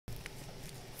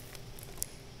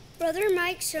Brother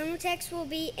Mike's sermon text will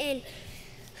be in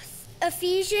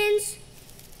Ephesians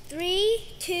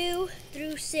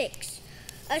 3:2-6.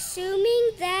 Assuming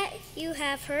that you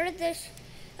have heard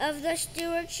of the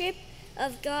stewardship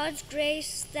of God's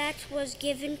grace that was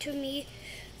given to me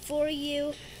for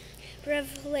you,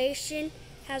 Revelation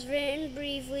has written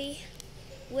briefly.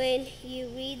 When you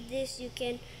read this, you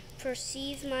can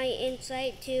perceive my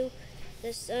insight to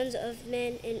the sons of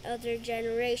men in other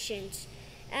generations,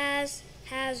 as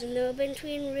has not been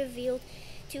revealed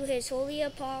to his holy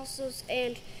apostles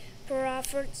and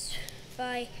prophets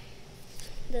by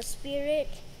the Spirit.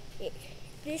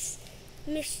 This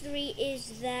mystery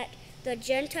is that the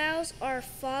Gentiles are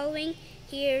following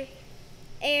here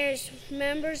heirs,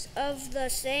 members of the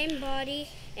same body,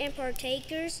 and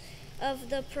partakers of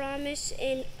the promise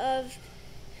and of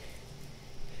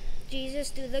Jesus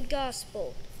through the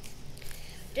gospel.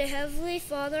 Dear Heavenly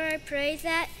Father, I pray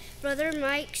that Brother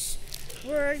Mike's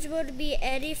words would be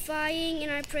edifying,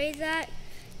 and I pray that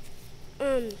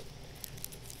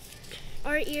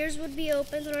our ears would be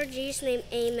open. Lord Jesus' name,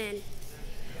 amen.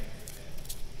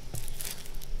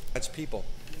 God's people,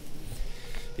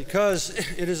 because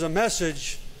it is a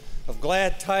message of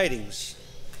glad tidings,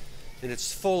 and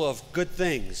it's full of good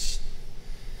things.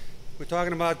 We're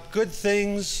talking about good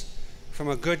things from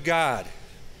a good God,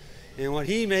 and what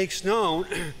he makes known,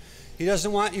 he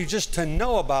doesn't want you just to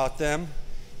know about them.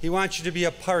 He wants you to be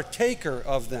a partaker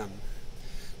of them,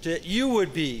 that you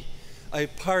would be a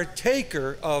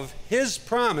partaker of his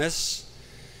promise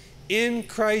in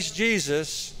Christ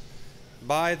Jesus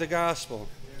by the gospel.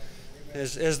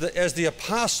 As the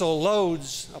apostle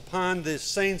loads upon the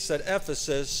saints at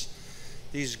Ephesus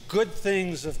these good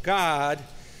things of God,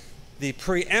 the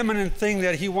preeminent thing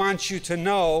that he wants you to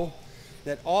know,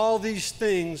 that all these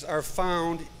things are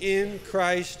found in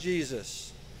Christ Jesus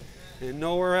and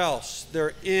nowhere else.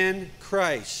 They're in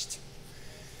Christ.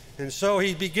 And so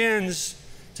he begins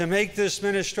to make this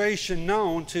ministration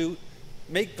known, to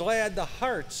make glad the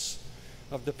hearts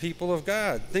of the people of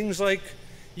God. Things like,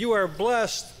 you are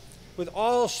blessed with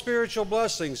all spiritual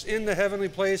blessings in the heavenly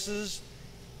places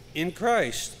in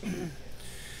Christ.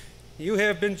 You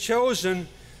have been chosen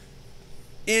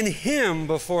in him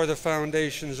before the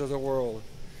foundations of the world.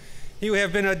 You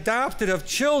have been adopted of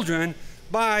children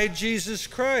by Jesus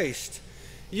Christ.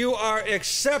 You are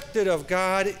accepted of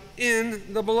God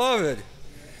in the beloved.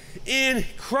 In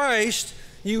Christ,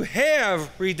 you have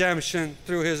redemption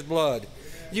through his blood.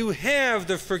 You have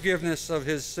the forgiveness of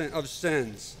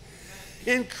sins.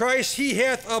 In Christ, he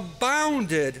hath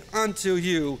abounded unto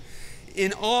you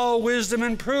in all wisdom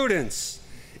and prudence.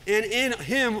 And in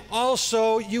him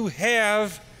also you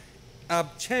have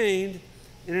obtained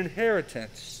an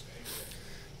inheritance.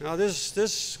 Now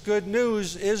this good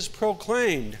news is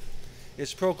proclaimed.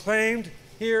 It's proclaimed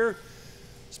here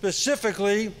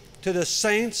specifically to the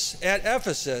saints at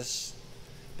Ephesus,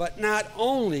 but not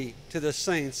only to the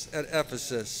saints at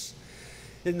Ephesus.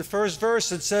 In the first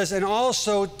verse it says, and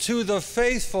also to the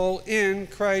faithful in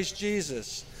Christ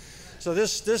Jesus. So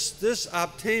this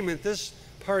obtainment, this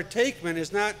partakement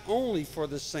is not only for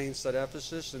the saints at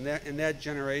Ephesus in that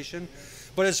generation,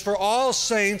 but it's for all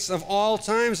saints of all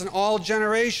times and all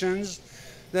generations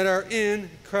that are in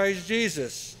Christ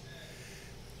Jesus.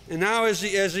 And now as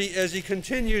he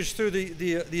continues through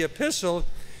the epistle,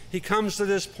 he comes to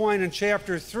this point in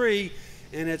chapter 3,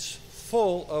 and it's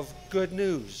full of good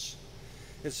news.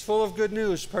 It's full of good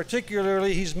news.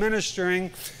 Particularly, he's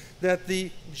ministering that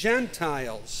the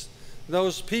Gentiles,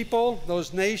 those people,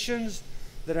 those nations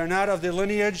that are not of the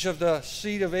lineage of the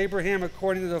seed of Abraham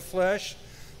according to the flesh,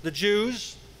 the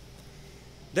Jews,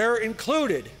 they're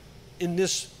included in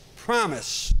this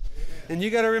promise. And you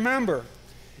got to remember,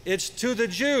 it's to the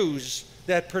Jews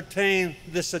that pertain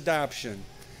this adoption,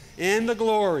 and the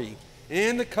glory,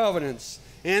 and the covenants,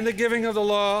 and the giving of the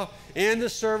law, and the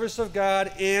service of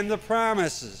God, and the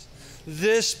promises.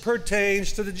 This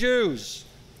pertains to the Jews.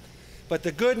 But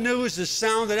the good news is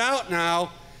sounded out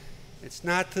now. It's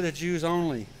not to the Jews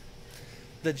only.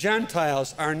 The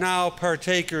Gentiles are now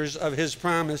partakers of his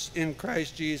promise in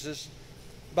Christ Jesus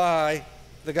by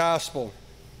the gospel.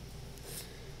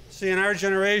 See, in our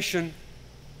generation,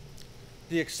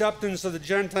 the acceptance of the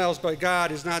Gentiles by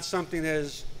God is not something that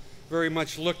is very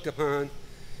much looked upon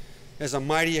as a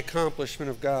mighty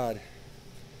accomplishment of God.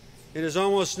 It is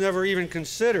almost never even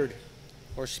considered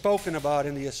or spoken about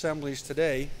in the assemblies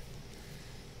today.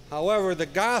 However, the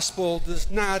gospel does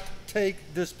not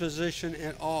take this position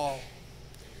at all.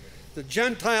 The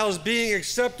Gentiles being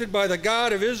accepted by the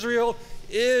God of Israel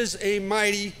is a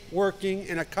mighty working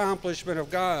and accomplishment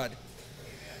of God.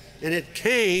 And it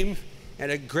came at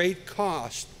a great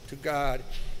cost to God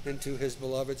and to his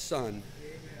beloved Son.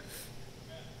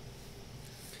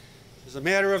 As a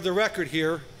matter of the record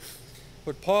here,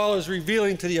 what Paul is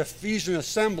revealing to the Ephesian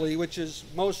assembly, which is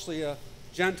mostly a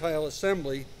Gentile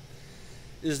assembly,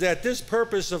 is that this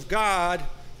purpose of God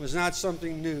was not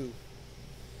something new.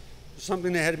 It was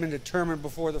something that had been determined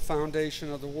before the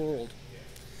foundation of the world.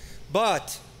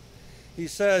 But, he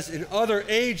says, in other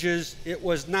ages it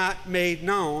was not made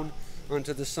known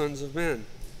unto the sons of men.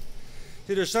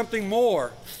 See, there's something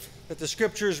more that the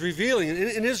Scripture is revealing, and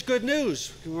it is good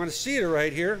news. You want to see it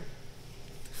right here.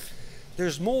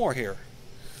 There's more here.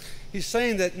 He's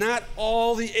saying that not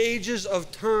all the ages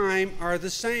of time are the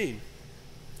same.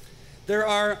 There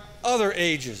are other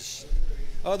ages.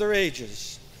 Other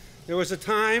ages. There was a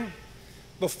time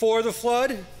before the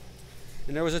flood,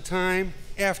 and there was a time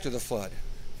after the flood.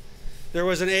 There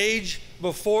was an age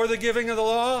before the giving of the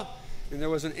law, and there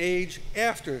was an age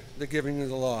after the giving of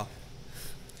the law.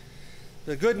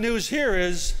 The good news here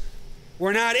is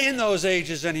we're not in those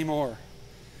ages anymore.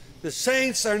 The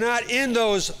saints are not in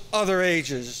those other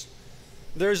ages.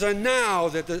 There's a now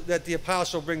that the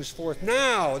apostle brings forth.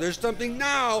 Now. There's something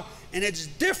now, and it's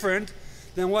different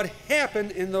than what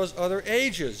happened in those other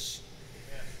ages.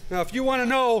 Now, if you want to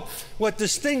know what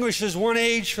distinguishes one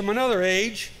age from another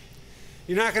age,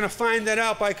 you're not going to find that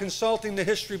out by consulting the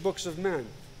history books of men.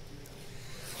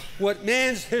 What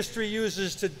man's history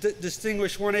uses to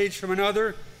distinguish one age from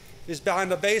another is on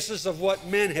the basis of what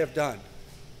men have done.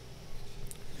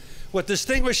 What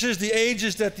distinguishes the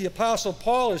ages that the Apostle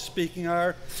Paul is speaking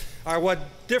are what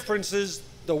differences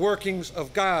the workings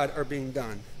of God are being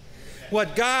done.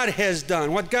 What God has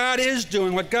done, what God is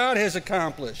doing, what God has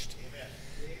accomplished.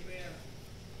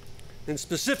 And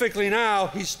specifically now,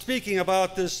 he's speaking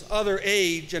about this other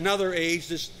age, another age,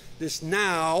 this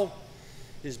now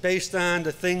is based on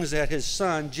the things that his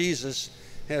Son, Jesus,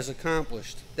 has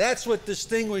accomplished. That's what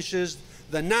distinguishes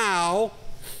the now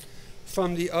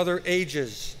from the other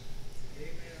ages.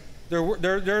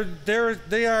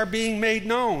 They are being made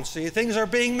known. See, things are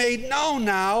being made known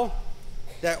now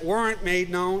that weren't made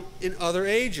known in other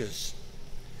ages.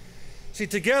 See,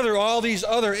 together all these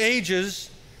other ages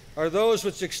are those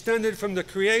which extended from the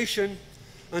creation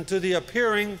unto the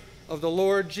appearing of the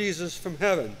Lord Jesus from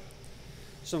heaven.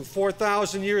 Some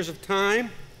 4,000 years of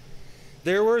time,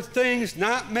 there were things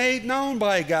not made known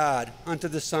by God unto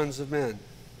the sons of men.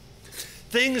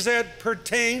 Things that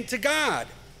pertain to God.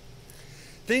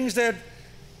 Things that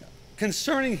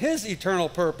concerning his eternal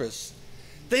purpose.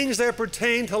 Things that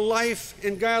pertain to life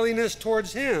and godliness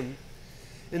towards him.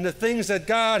 And the things that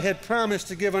God had promised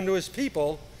to give unto his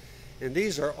people. And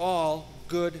these are all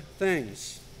good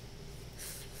things.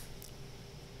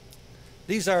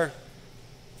 These are,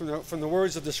 from the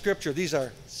words of the Scripture, these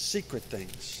are secret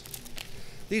things.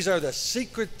 These are the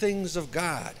secret things of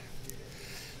God.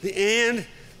 And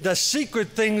the secret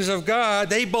things of God,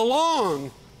 they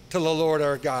belong to the Lord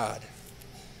our God.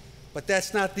 But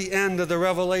that's not the end of the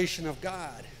revelation of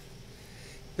God.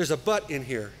 There's a but in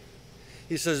here.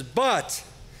 He says, but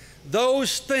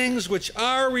those things which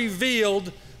are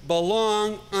revealed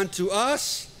belong unto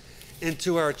us and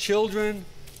to our children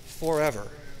forever.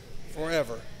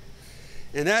 Forever.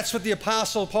 And that's what the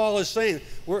Apostle Paul is saying.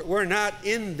 We're not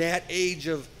in that age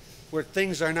of where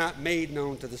things are not made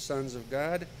known to the sons of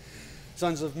God,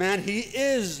 sons of men. He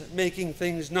is making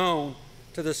things known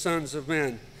to the sons of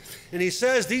men. And he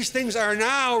says these things are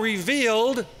now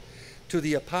revealed to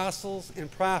the apostles and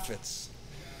prophets.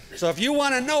 So if you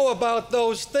want to know about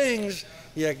those things,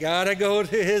 you got to go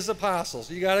to his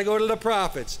apostles. You got to go to the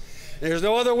prophets. There's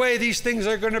no other way these things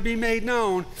are going to be made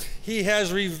known. He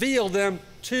has revealed them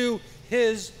to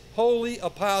his holy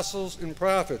apostles and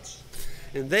prophets.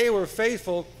 And they were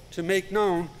faithful to make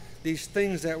known these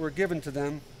things that were given to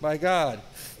them by God.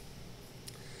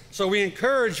 So we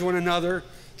encourage one another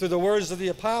through the words of the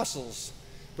apostles.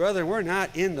 Brethren, we're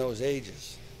not in those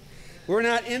ages. We're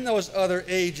not in those other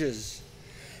ages.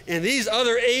 And these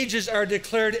other ages are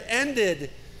declared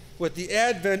ended with the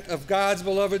advent of God's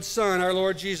beloved Son, our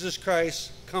Lord Jesus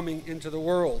Christ, coming into the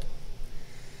world.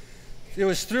 It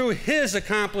was through his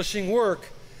accomplishing work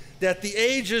that the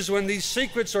ages when these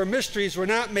secrets or mysteries were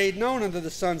not made known unto the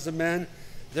sons of men,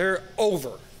 they're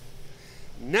over.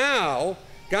 Now,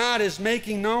 God is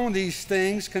making known these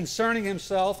things concerning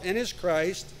himself and his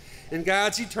Christ and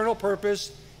God's eternal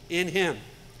purpose in him.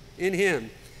 In him.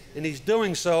 And he's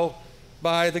doing so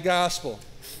by the gospel.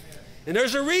 And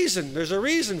there's a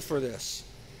reason for this.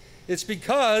 It's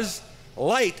because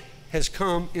light has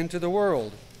come into the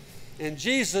world. And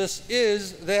Jesus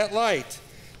is that light.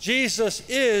 Jesus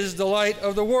is the light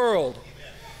of the world.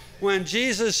 When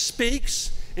Jesus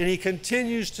speaks, and he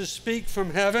continues to speak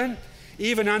from heaven,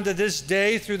 even unto this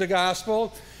day through the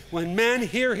gospel, when men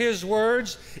hear his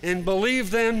words and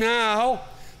believe them now,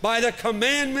 by the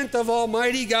commandment of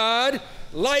Almighty God,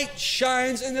 light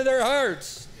shines into their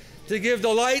hearts to give the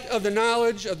light of the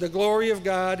knowledge of the glory of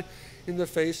God in the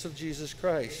face of Jesus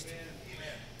Christ.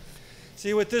 Amen.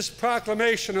 See, with this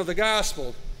proclamation of the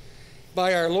gospel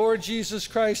by our Lord Jesus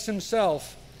Christ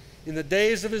himself in the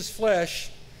days of his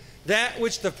flesh, that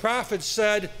which the prophets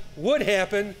said would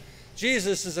happen,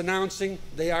 Jesus is announcing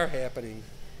they are happening.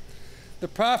 The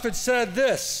prophets said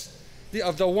this,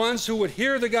 of the ones who would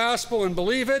hear the gospel and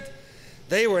believe it,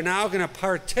 they were now going to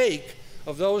partake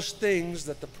of those things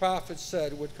that the prophets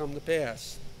said would come to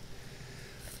pass.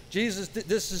 Jesus,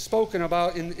 this is spoken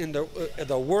about in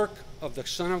the work of the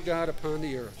Son of God upon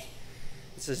the earth.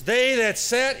 It says, they that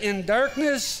sat in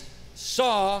darkness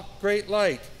saw great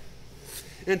light.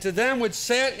 And to them which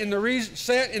sat in the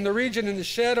region in the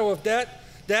shadow of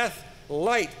death,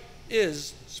 light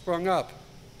is sprung up.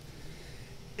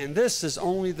 And this is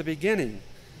only the beginning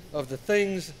of the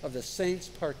things of the saints'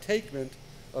 partakement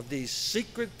of these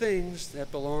secret things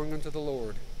that belong unto the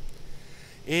Lord.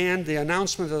 And the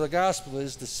announcement of the gospel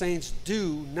is the saints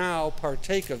do now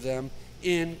partake of them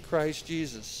in Christ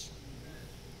Jesus.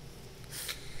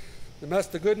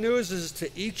 The good news is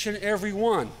to each and every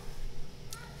one,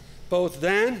 both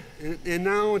then and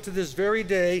now unto this very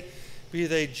day, be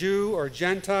they Jew or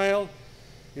Gentile,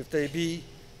 if they be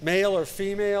male or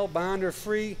female, bond or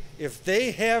free, if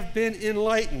they have been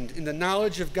enlightened in the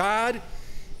knowledge of God,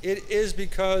 it is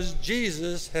because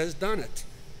Jesus has done it.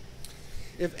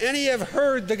 If any have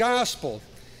heard the gospel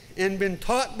and been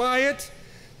taught by it,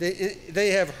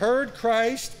 they have heard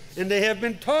Christ and they have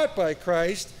been taught by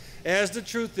Christ, as the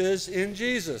truth is in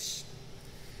Jesus.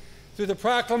 Through the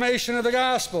proclamation of the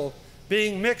gospel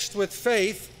being mixed with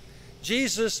faith,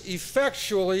 Jesus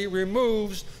effectually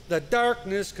removes the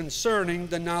darkness concerning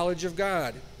the knowledge of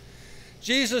God.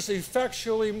 Jesus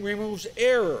effectually removes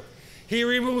error. He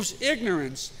removes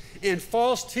ignorance and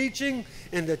false teaching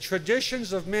and the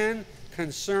traditions of men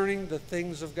concerning the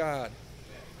things of God.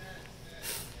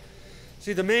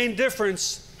 See, the main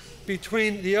difference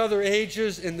between the other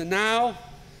ages and the now,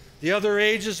 the other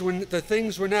ages when the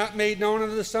things were not made known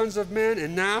unto the sons of men,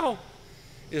 and now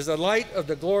is the light of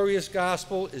the glorious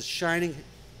gospel is shining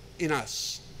in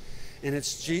us. And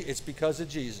it's because of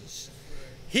Jesus.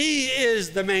 He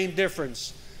is the main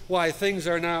difference why things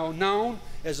are now known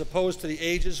as opposed to the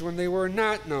ages when they were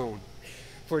not known.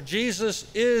 For Jesus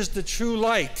is the true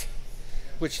light,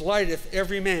 which lighteth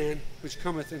every man which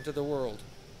cometh into the world.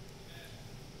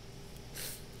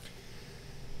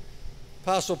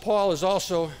 Apostle Paul is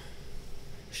also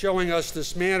showing us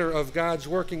this matter of God's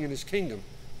working in his kingdom.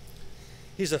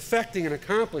 He's effecting and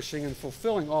accomplishing and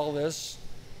fulfilling all this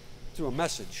through a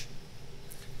message.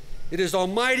 It is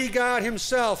Almighty God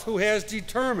himself who has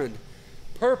determined,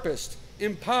 purposed,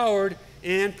 empowered,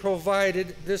 and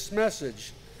provided this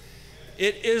message.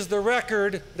 It is the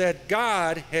record that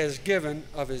God has given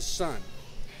of his Son.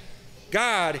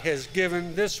 God has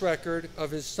given this record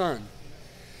of his Son.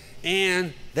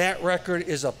 And that record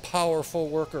is a powerful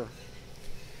worker.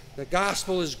 The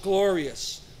gospel is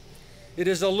glorious. It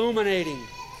is illuminating.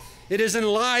 It is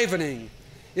enlivening.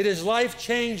 It is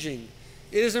life-changing.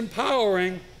 It is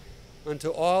empowering unto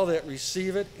all that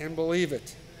receive it and believe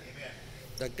it. Amen.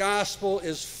 The gospel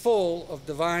is full of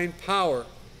divine power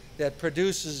that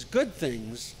produces good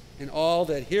things in all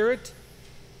that hear it,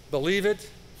 believe it,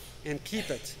 and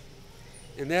keep it.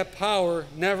 And that power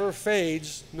never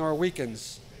fades nor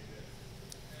weakens.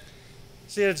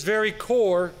 See, at its very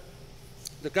core,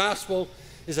 the gospel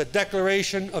is a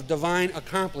declaration of divine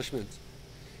accomplishment,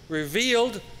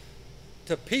 revealed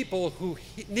to people who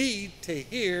need to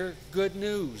hear good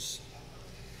news.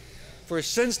 For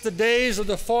since the days of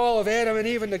the fall of Adam and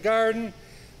Eve in the garden,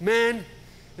 men,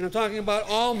 and I'm talking about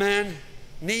all men,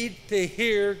 need to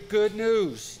hear good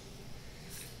news.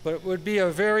 But it would be a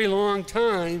very long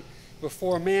time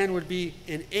before man would be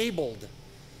enabled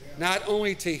not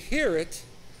only to hear it,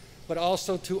 but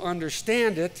also to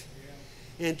understand it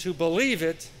and to believe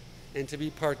it and to be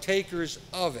partakers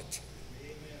of it.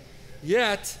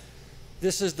 Yet,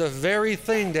 this is the very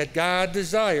thing that God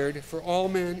desired for all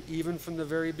men, even from the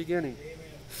very beginning.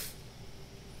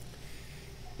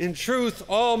 In truth,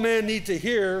 all men need to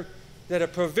hear that a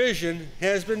provision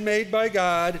has been made by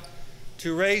God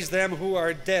to raise them who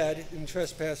are dead in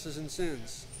trespasses and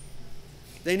sins.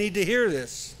 They need to hear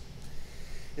this.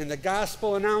 And the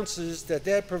gospel announces that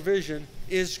that provision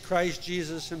is Christ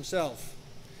Jesus himself.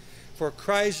 For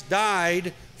Christ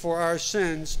died for our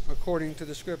sins according to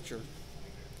the Scripture.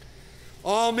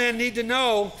 All men need to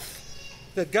know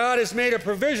that God has made a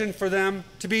provision for them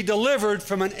to be delivered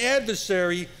from an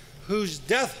adversary whose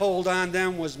death hold on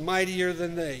them was mightier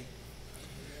than they,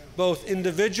 both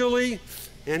individually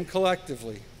and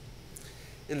collectively.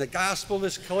 And the gospel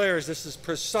declares this is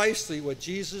precisely what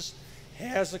Jesus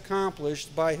has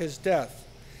accomplished by his death,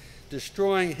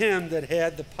 destroying him that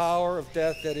had the power of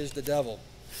death, that is the devil.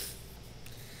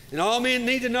 And all men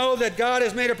need to know that God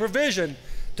has made a provision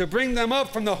to bring them up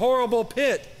from the horrible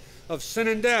pit of sin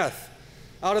and death,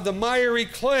 out of the miry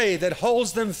clay that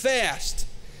holds them fast,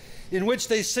 in which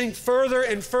they sink further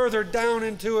and further down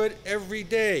into it every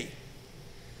day.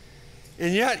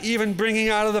 And yet, even bringing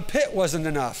out of the pit wasn't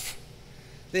enough.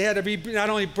 They had to be not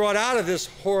only brought out of this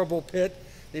horrible pit,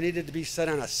 they needed to be set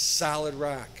on a solid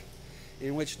rock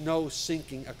in which no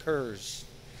sinking occurs,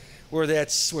 where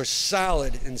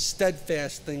solid and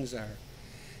steadfast things are,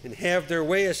 and have their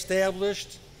way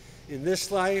established in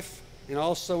this life and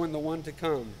also in the one to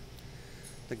come.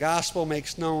 The gospel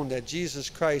makes known that Jesus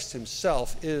Christ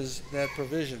himself is that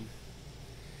provision.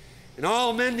 And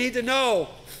all men need to know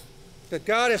that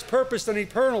God has purposed an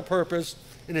eternal purpose,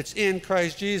 and it's in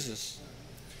Christ Jesus.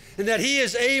 And that he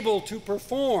is able to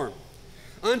perform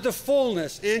unto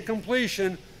fullness and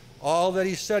completion all that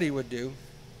he said he would do.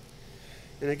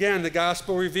 And again, the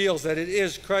gospel reveals that it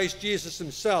is Christ Jesus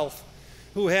himself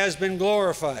who has been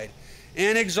glorified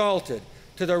and exalted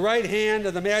to the right hand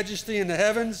of the majesty in the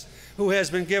heavens, who has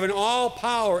been given all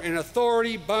power and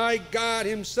authority by God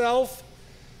himself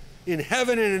in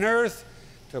heaven and in earth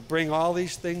to bring all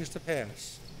these things to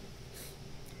pass.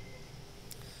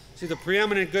 See, the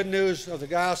preeminent good news of the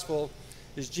gospel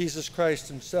is Jesus Christ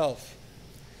himself.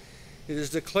 It is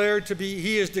declared to be,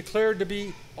 he is declared to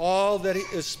be all that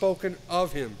is spoken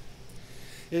of him.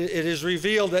 It is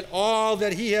revealed that all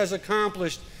that he has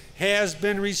accomplished has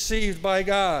been received by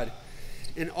God.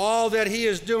 And all that he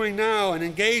is doing now and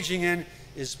engaging in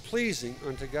is pleasing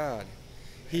unto God.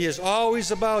 He is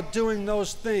always about doing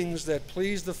those things that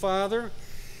please the Father,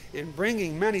 and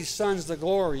bringing many sons to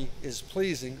glory is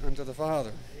pleasing unto the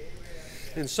Father.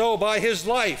 And so by his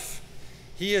life,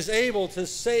 he is able to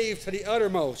save to the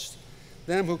uttermost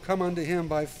them who come unto him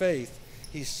by faith.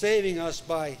 He's saving us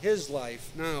by his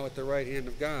life now at the right hand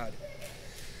of God.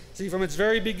 See, from its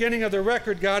very beginning of the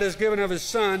record God has given of his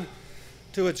Son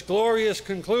to its glorious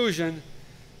conclusion,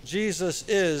 Jesus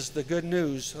is the good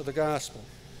news of the gospel.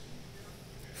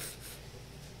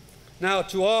 Now,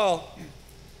 to all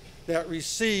that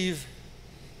receive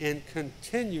and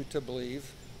continue to believe,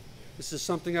 this is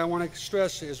something I want to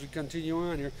stress as we continue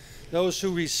on here. Those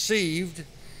who received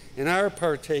and are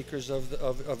partakers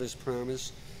of his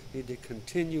promise need to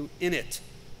continue in it.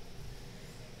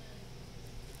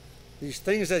 These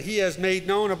things that he has made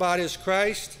known about his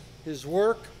Christ, his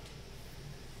work,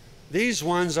 these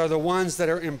ones are the ones that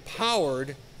are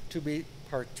empowered to be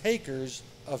partakers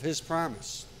of his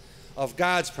promise, of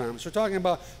God's promise. We're talking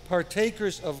about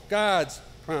partakers of God's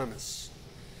promise.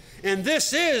 And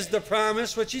this is the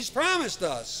promise which he's promised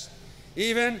us,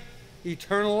 even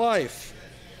eternal life.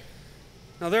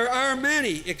 Now, there are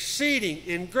many exceeding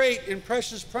and great and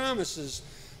precious promises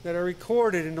that are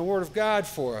recorded in the Word of God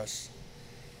for us.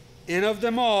 And of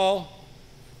them all,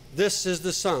 this is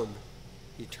the sum,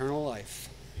 eternal life.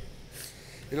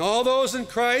 And all those in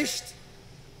Christ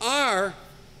are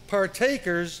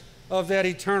partakers of that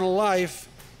eternal life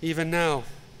even now.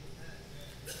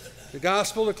 The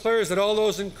gospel declares that all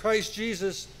those in Christ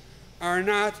Jesus are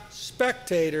not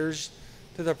spectators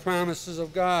to the promises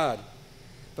of God,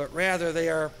 but rather they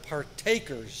are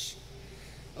partakers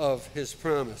of his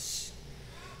promise.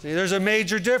 See, there's a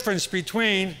major difference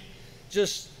between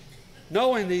just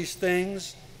knowing these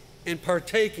things and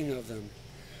partaking of them.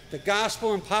 The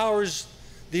gospel empowers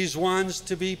these ones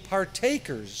to be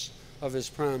partakers of his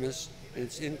promise, and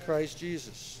it's in Christ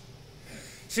Jesus.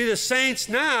 See, the saints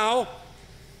now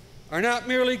are not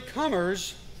merely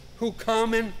comers who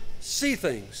come and see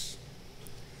things.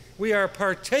 We are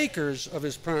partakers of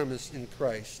his promise in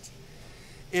Christ.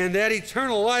 And that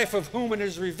eternal life of whom it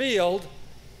is revealed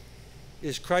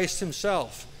is Christ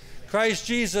himself. Christ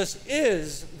Jesus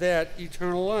is that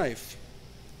eternal life.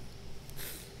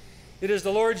 It is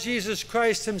the Lord Jesus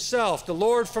Christ himself, the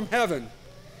Lord from heaven,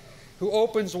 who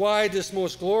opens wide this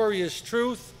most glorious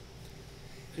truth.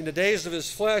 In the days of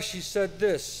his flesh, he said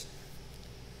this: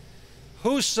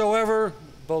 "Whosoever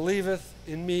believeth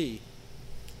in me,"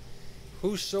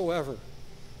 whosoever.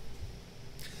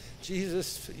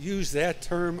 Jesus used that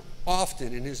term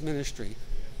often in his ministry.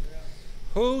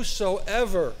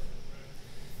 Whosoever.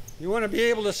 You want to be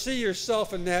able to see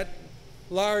yourself in that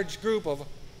large group of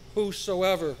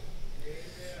whosoever.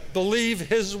 Believe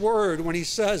his word when he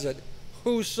says it.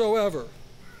 Whosoever.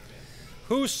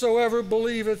 whosoever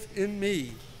believeth in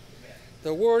me.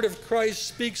 The word of Christ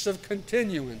speaks of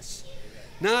continuance,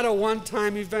 not a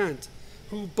one-time event.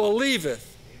 Who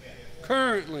believeth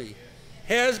currently,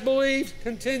 has believed,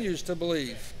 continues to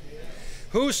believe.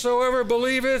 Whosoever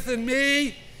believeth in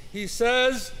me, he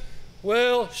says,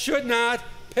 should not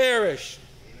perish.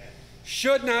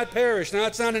 Should not perish. Now,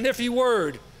 it's not an iffy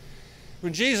word.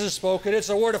 When Jesus spoke it, it's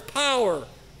a word of power.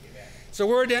 It's a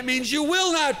word that means you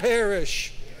will not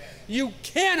perish. You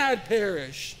cannot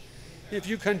perish if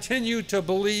you continue to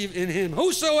believe in him.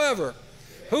 Whosoever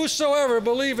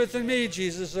believeth in me,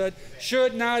 Jesus said,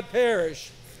 should not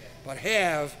perish, but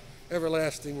have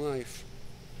everlasting life.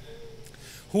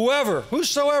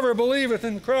 Whosoever believeth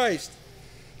in Christ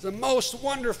is a most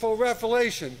wonderful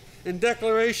revelation and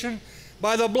declaration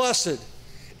by the blessed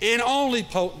and only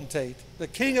potentate, the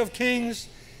King of kings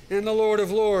and the Lord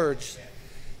of lords.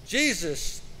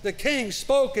 Jesus, the King,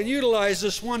 spoke and utilized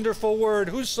this wonderful word,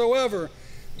 whosoever,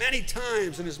 many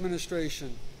times in his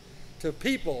ministration to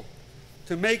people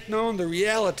to make known the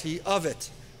reality of it.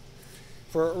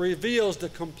 For it reveals the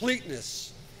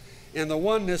completeness and the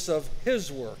oneness of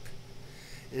his work.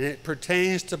 And it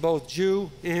pertains to both Jew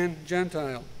and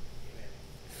Gentile.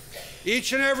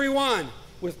 Each and every one,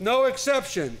 with no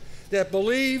exception, that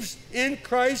believes in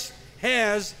Christ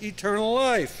has eternal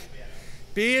life.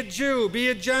 Be it Jew, be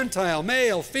it Gentile,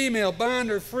 male, female, bond,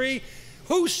 or free,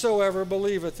 whosoever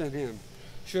believeth in him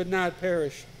should not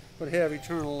perish, but have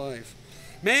eternal life.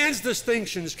 Man's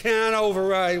distinctions cannot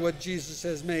override what Jesus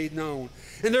has made known.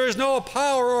 And there is no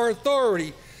power or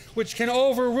authority which can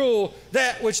overrule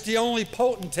that which the only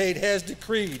potentate has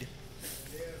decreed.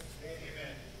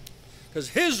 Because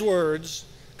his words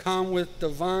come with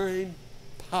divine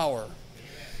power.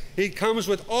 He comes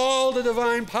with all the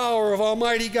divine power of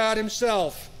Almighty God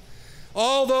himself.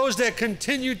 All those that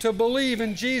continue to believe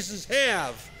in Jesus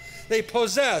have. They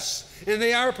possess, and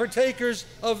they are partakers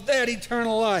of that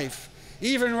eternal life.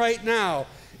 Even right now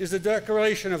is the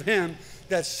declaration of him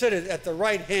that sitteth at the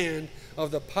right hand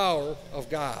of the power of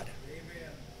God.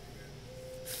 Amen.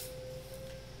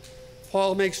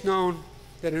 Paul makes known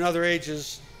that in other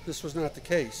ages this was not the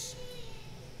case.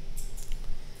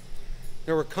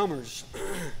 There were comers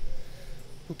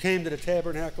who came to the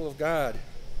tabernacle of God,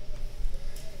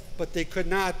 but they could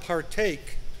not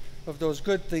partake of those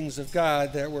good things of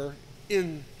God that were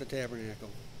in the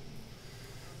tabernacle.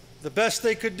 The best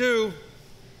they could do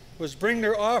was bring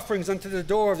their offerings unto the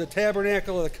door of the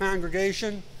tabernacle of the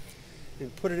congregation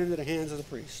and put it into the hands of the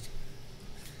priest.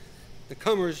 The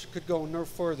comers could go no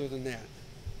further than that.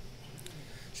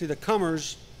 See, the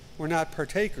comers were not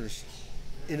partakers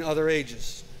in other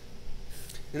ages.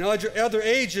 In other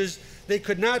ages, they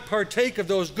could not partake of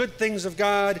those good things of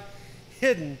God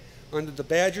hidden under the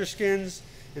badger skins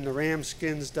and the ram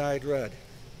skins dyed red.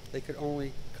 They could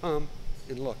only come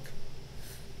and look.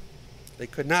 They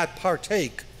could not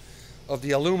partake of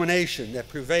the illumination that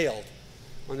prevailed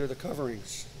under the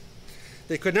coverings.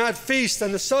 They could not feast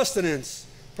on the sustenance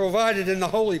provided in the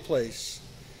holy place.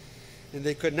 And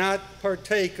they could not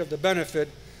partake of the benefit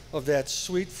of that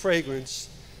sweet fragrance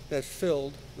that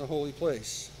filled the holy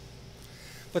place.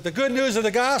 But the good news of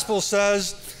the gospel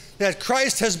says that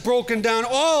Christ has broken down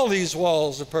all these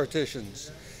walls of partitions.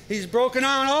 He's broken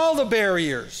down all the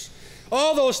barriers,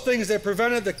 all those things that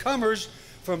prevented the comers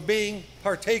from being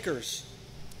partakers.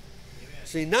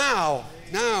 See, now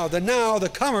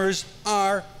the comers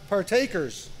are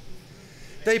partakers.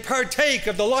 They partake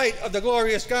of the light of the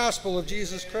glorious gospel of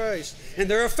Jesus Christ, and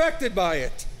they're affected by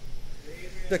it.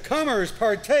 The comers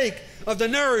partake of the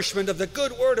nourishment of the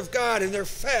good word of God, and they're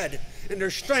fed, and they're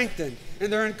strengthened,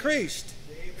 and they're increased.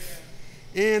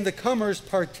 And the comers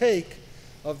partake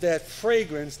of that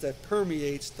fragrance that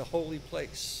permeates the holy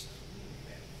place.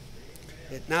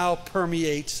 It now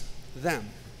permeates them.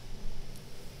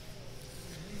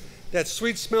 That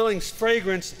sweet-smelling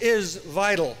fragrance is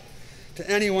vital to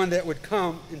anyone that would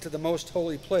come into the most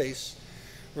holy place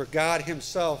where God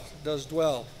himself does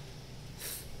dwell.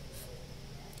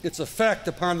 Its effect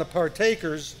upon the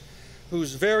partakers,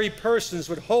 whose very persons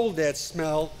would hold that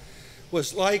smell,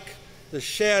 was like the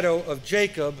shadow of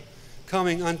Jacob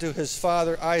coming unto his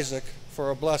father Isaac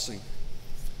for a blessing.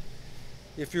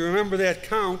 If you remember that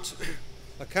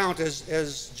account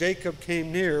as Jacob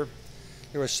came near,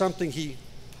 there was something he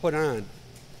put on.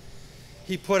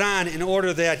 He put on in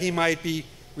order that he might be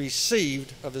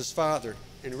received of his father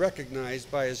and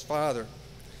recognized by his father.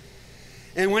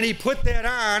 And when he put that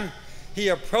on, he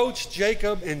approached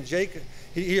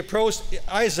he approached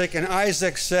Isaac, and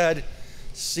Isaac said,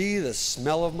 "See the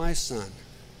smell of my son."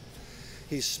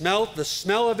 He smelt the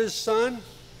smell of his son,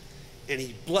 and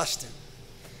he blessed him.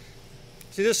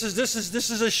 See, this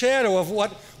is a shadow of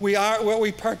what we are, what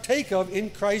we partake of in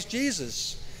Christ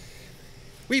Jesus.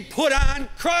 We put on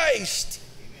Christ.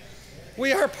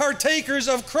 We are partakers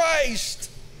of Christ.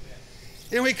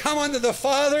 And we come unto the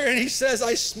Father, and he says,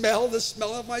 I smell the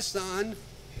smell of my Son.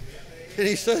 And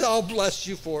he says, I'll bless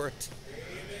you for it.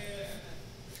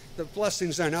 The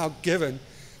blessings are now given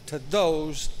to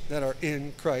those that are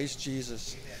in Christ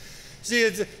Jesus. See,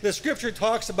 the scripture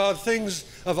talks about things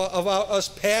about us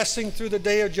passing through the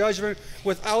day of judgment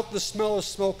without the smell of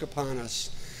smoke upon us.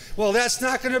 Well, that's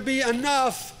not going to be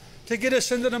enough to get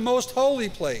us into the most holy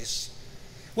place.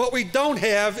 What we don't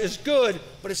have is good,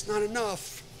 but it's not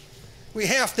enough. We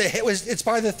have to, it's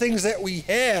by the things that we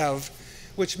have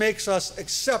which makes us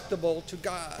acceptable to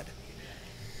God.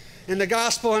 And the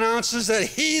gospel announces that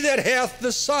he that hath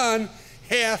the Son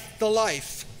hath the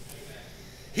life.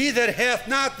 He that hath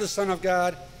not the Son of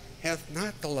God hath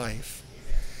not the life.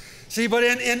 See, but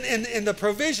in the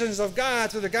provisions of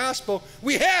God through the gospel,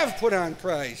 we have put on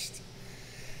Christ.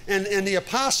 And the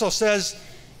apostle says,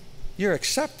 you're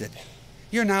accepted.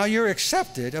 You're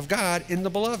accepted of God in the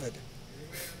beloved.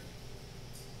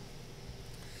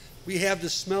 We have the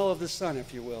smell of the Son,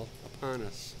 if you will, upon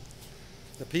us.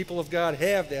 The people of God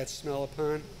have that smell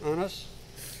on us,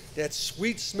 that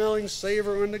sweet-smelling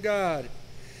savor unto God.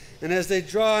 And as they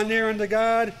draw near unto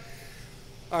God,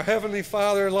 our Heavenly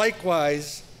Father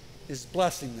likewise is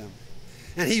blessing them.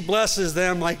 And he blesses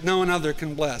them like no one other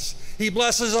can bless. He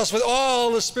blesses us with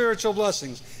all the spiritual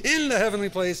blessings in the heavenly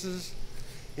places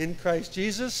in Christ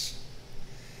Jesus,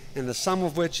 and the sum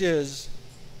of which is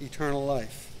eternal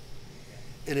life.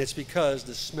 And it's because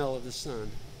the smell of the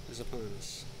Son is upon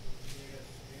us.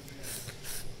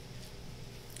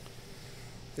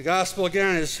 The gospel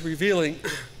again is revealing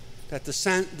that the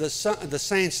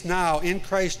saints now in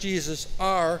Christ Jesus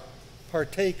are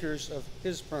partakers of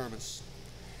his promise.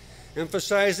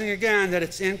 Emphasizing again that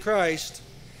it's in Christ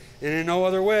and in no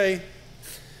other way,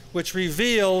 which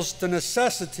reveals the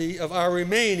necessity of our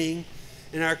remaining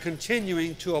and our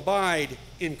continuing to abide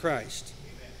in Christ.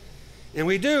 And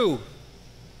we do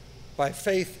by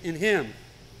faith in him,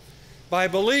 by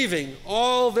believing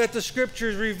all that the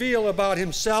scriptures reveal about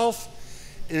himself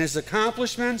and his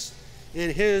accomplishments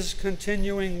and his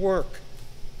continuing work.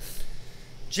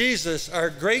 Jesus, our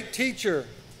great teacher,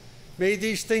 made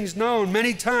these things known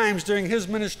many times during his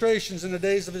ministrations in the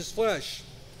days of his flesh.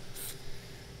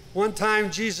 One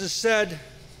time Jesus said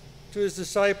to his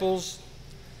disciples,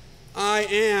 I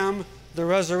am the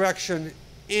resurrection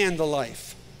and the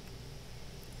life.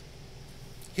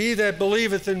 He that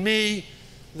believeth in me,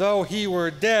 though he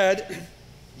were dead,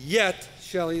 yet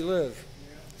shall he live.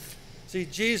 See,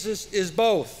 Jesus is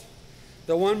both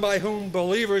the one by whom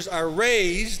believers are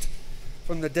raised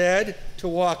from the dead to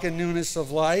walk in newness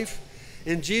of life,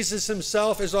 and Jesus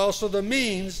himself is also the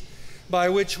means by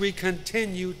which we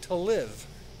continue to live.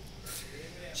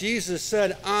 Jesus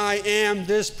said, I am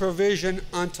this provision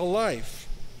unto life.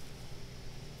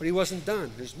 But he wasn't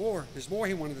done. There's more. There's more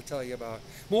he wanted to tell you about.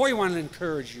 More he wanted to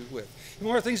encourage you with.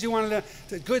 More things he wanted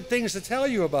good things to tell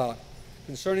you about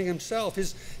concerning himself.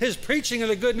 His preaching of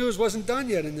the good news wasn't done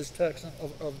yet in this text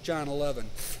of John 11.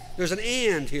 There's an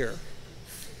and here.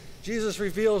 Jesus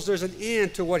reveals there's an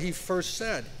and to what he first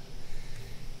said.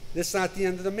 It's not the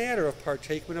end of the matter of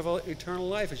partaking of eternal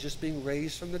life. It's just being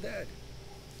raised from the dead.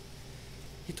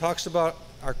 He talks about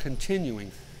our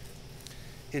continuing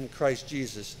in Christ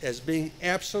Jesus as being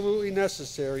absolutely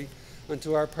necessary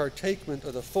unto our partaking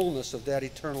of the fullness of that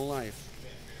eternal life.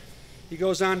 He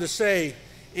goes on to say,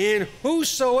 and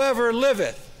whosoever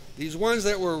liveth, these ones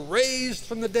that were raised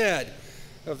from the dead,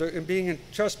 of their being in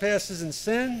trespasses and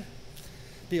sin,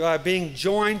 being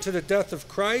joined to the death of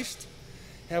Christ,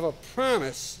 have a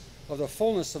promise of the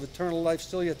fullness of eternal life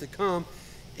still yet to come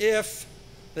if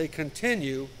they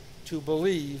continue to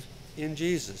believe in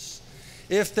Jesus,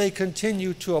 if they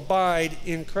continue to abide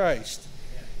in Christ,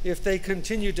 if they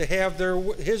continue to have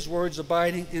his words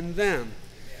abiding in them.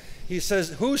 He says,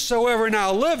 whosoever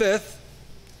now liveth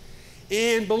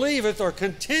and believeth or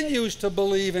continues to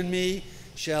believe in me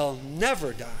shall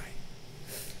never die.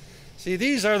 See,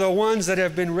 these are the ones that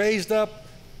have been raised up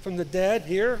from the dead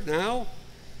here now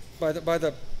by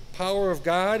the power of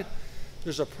God.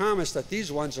 There's a promise that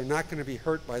these ones are not going to be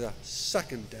hurt by the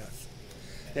second death.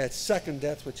 That second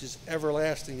death which is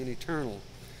everlasting and eternal.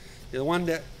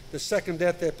 The second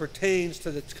death that pertains to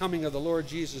the coming of the Lord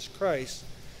Jesus Christ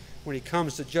when he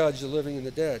comes to judge the living and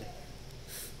the dead.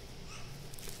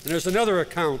 And there's another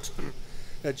account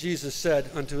that Jesus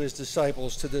said unto his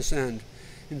disciples to this end.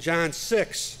 In John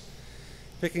 6,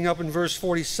 picking up in verse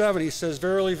 47, he says,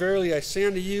 verily, verily, I say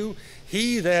unto you,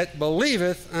 he that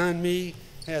believeth on me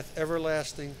hath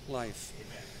everlasting life.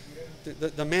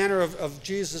 The manner of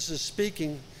Jesus'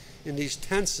 speaking in these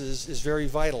tenses is very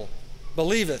vital.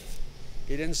 Believeth.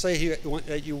 He didn't say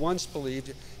that you once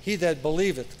believed. He that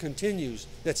believeth continues.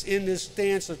 That's in this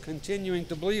stance of continuing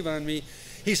to believe on me.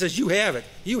 He says, you have it.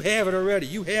 You have it already.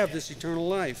 You have this eternal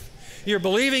life. You're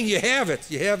believing, you have it.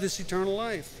 You have this eternal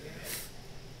life.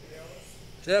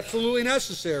 It's absolutely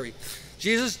necessary.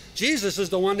 Jesus is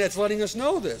the one that's letting us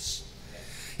know this.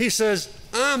 He says,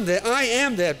 I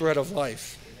am that bread of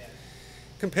life.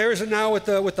 Compares it now with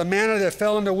the manna that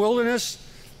fell in the wilderness.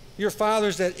 Your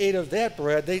fathers that ate of that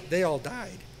bread, they all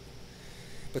died.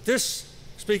 But this,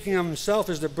 speaking of himself,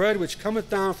 is the bread which cometh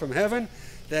down from heaven,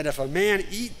 that if a man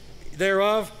eat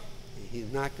thereof,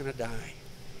 he's not going to die.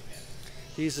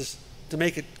 Jesus, to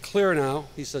make it clear now,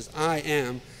 he says, I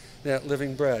am that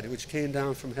living bread which came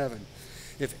down from heaven.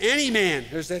 If any man,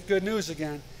 there's that good news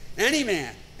again, any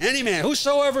man,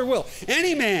 whosoever will, if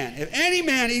any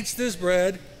man eats this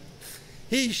bread,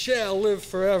 he shall live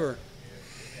forever.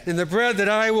 And the bread that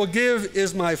I will give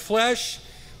is my flesh,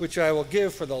 which I will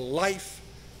give for the life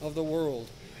of the world.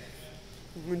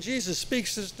 When Jesus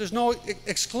speaks, there's no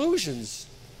exclusions.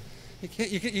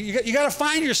 You got to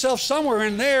find yourself somewhere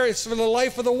in there. It's for the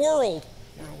life of the world.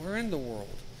 We're in the world.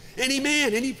 Any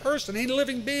man, any person, any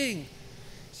living being,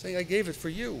 say, I gave it for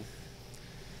you.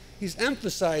 He's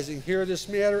emphasizing here this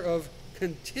matter of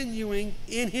continuing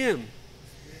in him.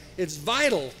 It's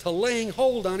vital to laying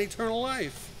hold on eternal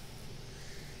life.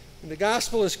 And the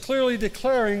gospel is clearly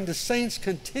declaring the saints'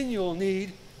 continual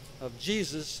need of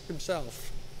Jesus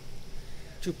himself,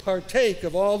 to partake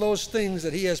of all those things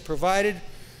that he has provided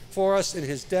for us in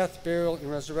his death, burial,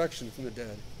 and resurrection from the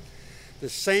dead. The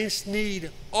saints need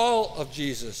all of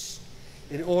Jesus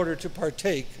in order to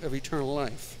partake of eternal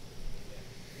life.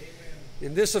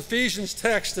 In this Ephesians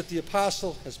text that the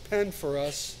apostle has penned for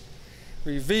us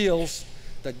reveals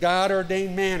the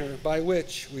God-ordained manner by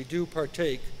which we do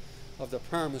partake of the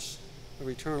promise of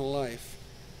eternal life,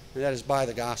 and that is by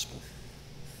the gospel.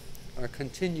 Our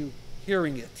continued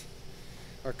hearing it,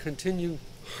 our continued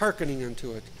hearkening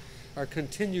unto it, our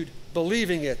continued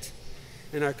believing it,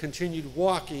 and our continued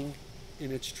walking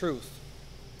in its truth.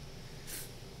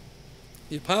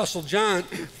 The Apostle John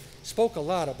spoke a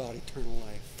lot about eternal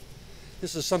life.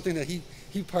 This is something that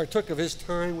he partook of his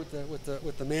time with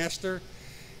the Master,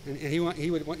 and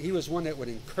he was one that would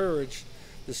encourage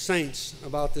the saints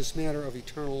about this matter of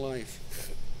eternal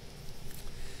life.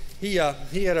 He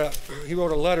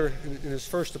wrote a letter in his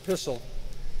first epistle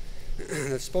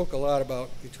that spoke a lot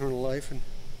about eternal life, and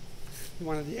he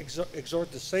wanted to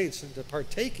exhort the saints into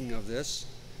partaking of this.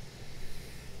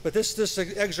 But this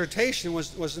exhortation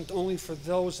wasn't only for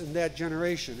those in that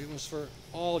generation. It was for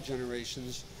all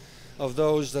generations of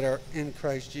those that are in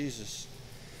Christ Jesus.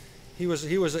 He was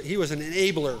an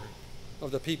enabler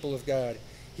of the people of God.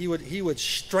 He would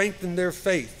strengthen their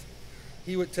faith.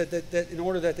 He would that in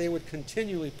order that they would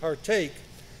continually partake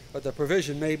of the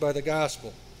provision made by the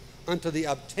gospel unto the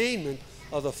obtainment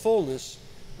of the fullness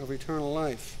of eternal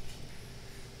life.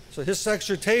 So his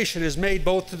exhortation is made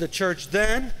both to the church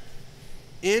then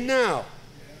and now.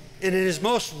 And it is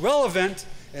most relevant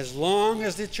as long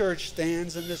as the church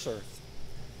stands in this earth.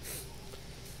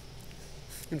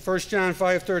 In 1 John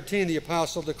 5:13, the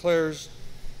apostle declares,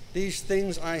 these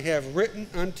things I have written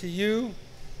unto you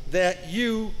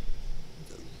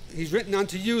he's written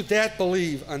unto you that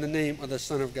believe on the name of the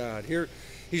Son of God. Here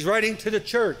he's writing to the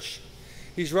church.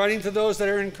 He's writing to those that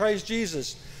are in Christ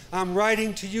Jesus. I'm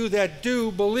writing to you that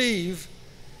do believe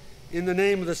in the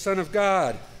name of the Son of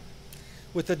God,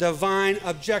 with the divine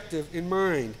objective in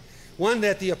mind, one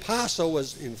that the apostle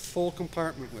was in full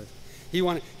compartment with. He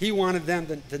wanted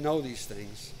them to know these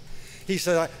things. He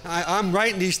said, I'm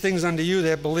writing these things unto you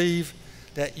that believe,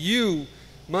 that you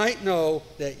might know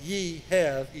that ye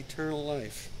have eternal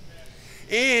life.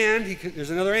 And, there's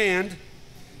another and,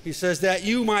 he says that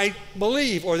you might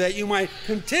believe, or that you might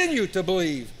continue to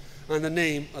believe on the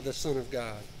name of the Son of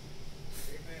God.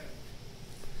 Amen.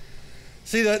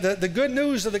 See, the good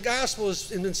news of the gospel has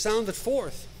been sounded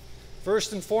forth,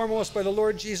 first and foremost by the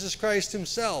Lord Jesus Christ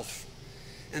himself.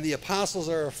 And the apostles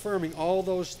are affirming all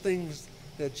those things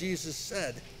that Jesus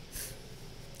said.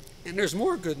 And there's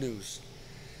more good news.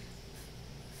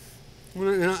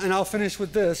 And I'll finish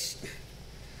with this,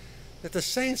 that the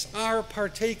saints are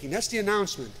partaking. That's the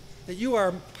announcement, that you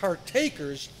are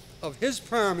partakers of his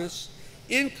promise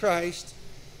in Christ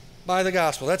by the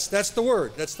gospel. That's the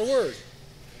word. That's the word.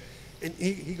 And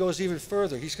he goes even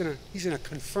further. He's going to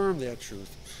confirm that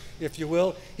truth, if you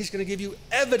will. He's going to give you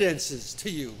evidences to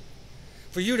you,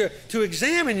 for you to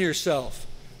examine yourself,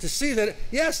 to see that,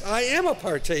 yes, I am a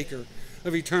partaker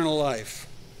of eternal life.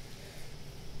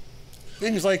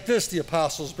 Things like this the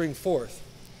apostles bring forth.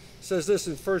 It says this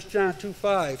in 1 John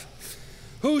 2:5.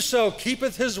 Whoso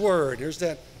keepeth his word. Here's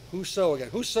that whoso again.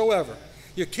 Whosoever.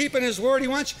 You're keeping his word. He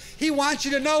wants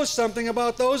you to know something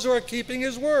about those who are keeping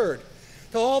his word.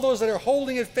 To all those that are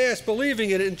holding it fast, believing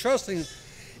it, and trusting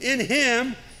in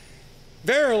him,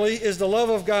 verily is the love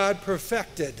of God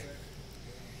perfected.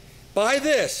 By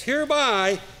this,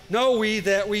 hereby, know we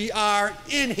that we are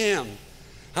in him.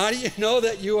 How do you know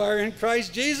that you are in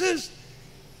Christ Jesus?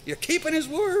 You're keeping his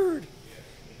word.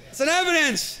 It's an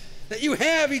evidence that you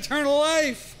have eternal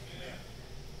life.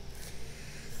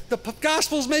 The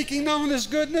gospel's making known this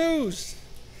good news.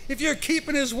 If you're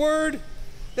keeping his word,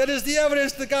 that is the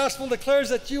evidence the gospel declares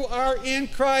that you are in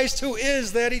Christ, who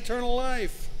is that eternal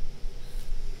life.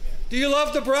 Do you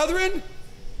love the brethren?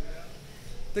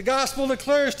 The gospel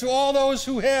declares to all those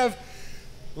who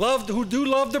do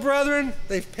love the brethren,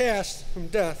 they've passed from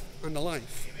death unto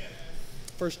life.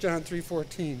 1 John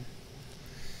 3:14.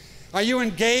 Are you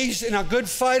engaged in a good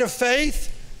fight of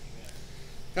faith?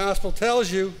 The gospel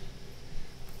tells you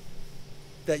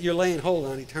that you're laying hold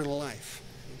on eternal life.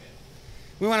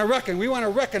 We want to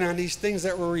reckon on these things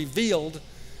that were revealed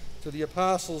to the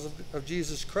apostles of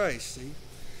Jesus Christ. See?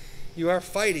 You are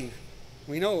fighting.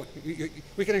 We know.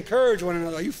 We can encourage one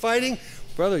another. Are you fighting?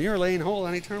 Brother, you're laying hold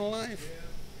on eternal life.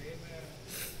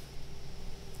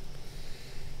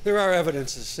 There are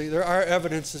evidences. See, there are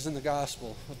evidences in the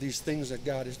gospel of these things that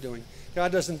God is doing.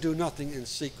 God doesn't do nothing in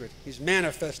secret. He's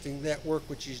manifesting that work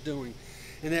which he's doing.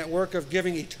 And that work of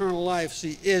giving eternal life,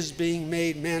 see, is being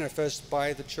made manifest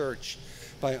by the church,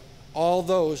 by all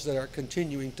those that are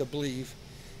continuing to believe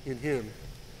in him.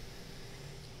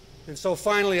 And so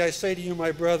finally I say to you,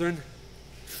 my brethren,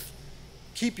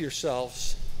 keep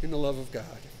yourselves in the love of God.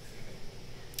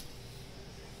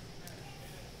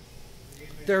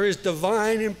 There is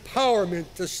divine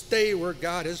empowerment to stay where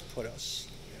God has put us.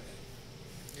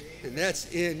 And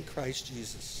that's in Christ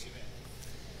Jesus.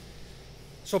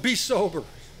 So be sober.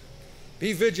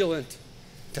 Be vigilant.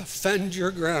 Defend your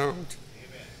ground.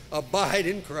 Abide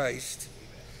in Christ.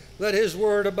 Let his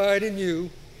word abide in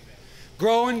you.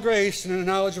 Grow in grace and in the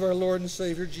knowledge of our Lord and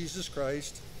Savior Jesus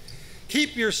Christ.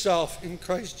 Keep yourself in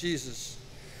Christ Jesus,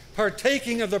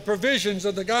 partaking of the provisions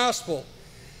of the gospel.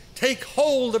 Take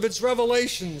hold of its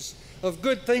revelations of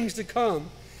good things to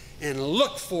come and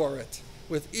look for it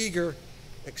with eager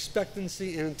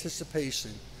expectancy and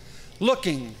anticipation,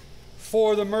 looking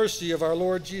for the mercy of our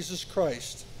Lord Jesus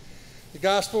Christ. The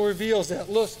gospel reveals that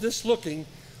this looking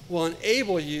will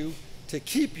enable you to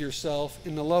keep yourself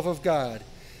in the love of God.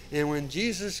 And when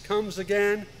Jesus comes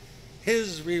again,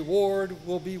 his reward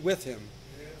will be with him,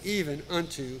 even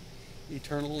unto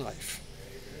eternal life.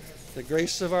 The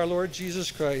grace of our Lord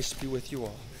Jesus Christ be with you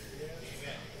all.